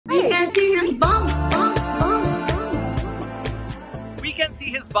see his bum. We Can See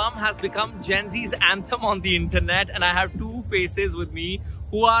His Bum has become Gen Z's anthem on the internet, and I have two faces with me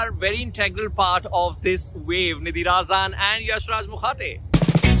who are very integral part of this wave, Nidhi Razdan and Yashraj Mukhate.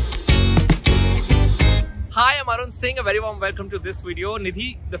 Hi, I'm Arun Singh. A very warm welcome to this video.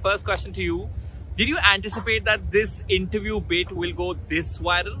 Nidhi, the first question to you. Did you anticipate that this interview bit will go this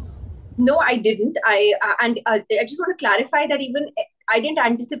viral? No, I didn't. I just want to clarify that even I didn't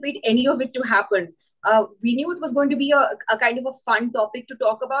anticipate any of it to happen. We knew it was going to be a kind of a fun topic to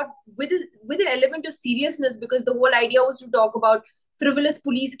talk about with an element of seriousness, because the whole idea was to talk about frivolous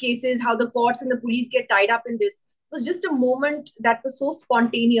police cases, how the courts and the police get tied up in this. It was just a moment that was so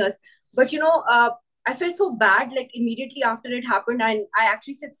spontaneous. But, I felt so bad, like immediately after it happened. And I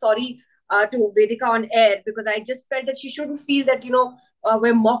actually said sorry to Vedika on air, because I just felt that she shouldn't feel that,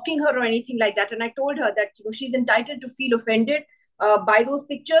 we're mocking her or anything like that. And I told her that, she's entitled to feel offended by those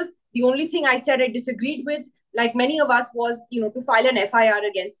pictures. The only thing I said I disagreed with, like many of us, was, to file an FIR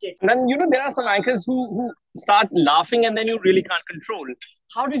against it. And then, there are some anchors who start laughing and then you really can't control.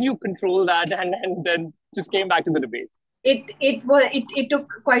 How did you control that and then just came back to the debate? It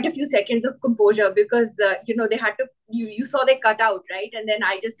took quite a few seconds of composure, because, they had to, you saw they cut out, right? And then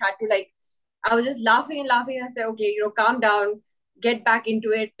I just had to I was just laughing and laughing. And I said, okay, calm down, get back into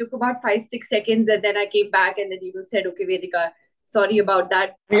it. Took about 5-6 seconds. And then I came back and then, said, okay, Vedika, sorry about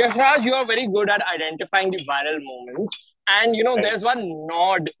that. Yashraj, you are very good at identifying the viral moments. And, there's one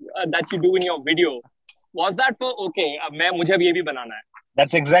nod that you do in your video. Was that for, okay, mujhe abhi ye bhi banana hai?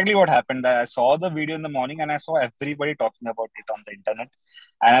 That's exactly what happened. I saw the video in the morning and I saw everybody talking about it on the internet.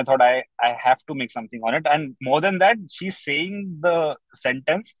 And I thought I have to make something on it. And more than that, she's saying the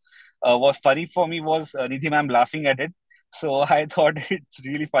sentence was funny for me, was Nidhi ma'am laughing at it. So I thought it's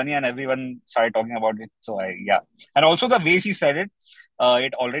really funny and everyone started talking about it. So yeah. And also the way she said it,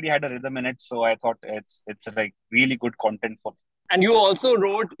 it already had a rhythm in it. So I thought it's like really good content for me. And you also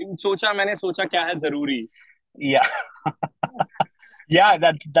wrote, Socha maine socha kya hai zaruri. Yeah. Yeah,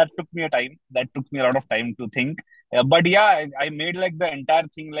 that took me a time. That took me a lot of time to think. But yeah, I made the entire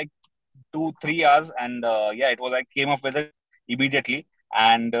thing 2-3 hours, and it was, I came up with it immediately.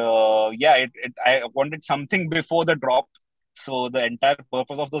 And I wanted something before the drop. So the entire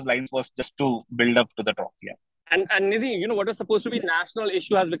purpose of those lines was just to build up to the drop. Yeah. And Nidhi, what was supposed to be a national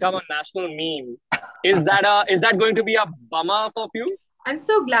issue has become a national meme. Is that going to be a bummer for you? I'm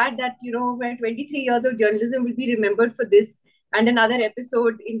so glad that, my 23 years of journalism will be remembered for this. And another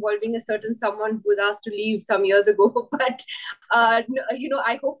episode involving a certain someone who was asked to leave some years ago. But,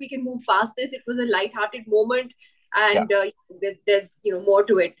 I hope we can move past this. It was a lighthearted moment, and there's more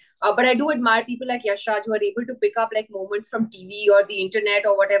to it. But I do admire people like Yashraj who are able to pick up moments from TV or the internet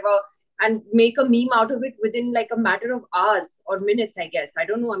or whatever and make a meme out of it within a matter of hours or minutes, I guess. I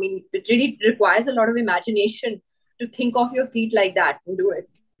don't know. I mean, it really requires a lot of imagination to think off your feet like that and do it.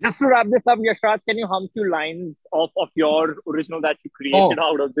 Just to wrap this up, Yashraj, can you hum few lines of your original that you created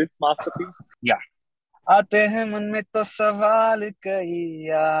out of this masterpiece? Yeah. आते हैं मन में तो सवाल कई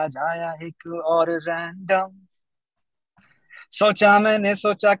आ जाया एक और random. सोचा मैंने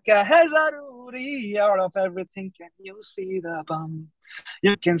सोचा क्या है जरूरी. Out of everything, can you see the bum?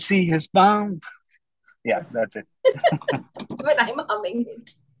 You can see his bum. Yeah, that's it. But I'm humming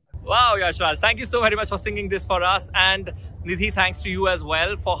it. Wow, Yashraj, thank you so very much for singing this for us. And Nidhi, thanks to you as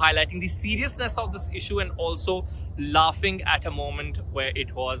well for highlighting the seriousness of this issue and also laughing at a moment where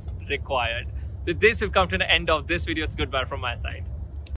it was required. With this, we've come to the end of this video. It's goodbye from my side.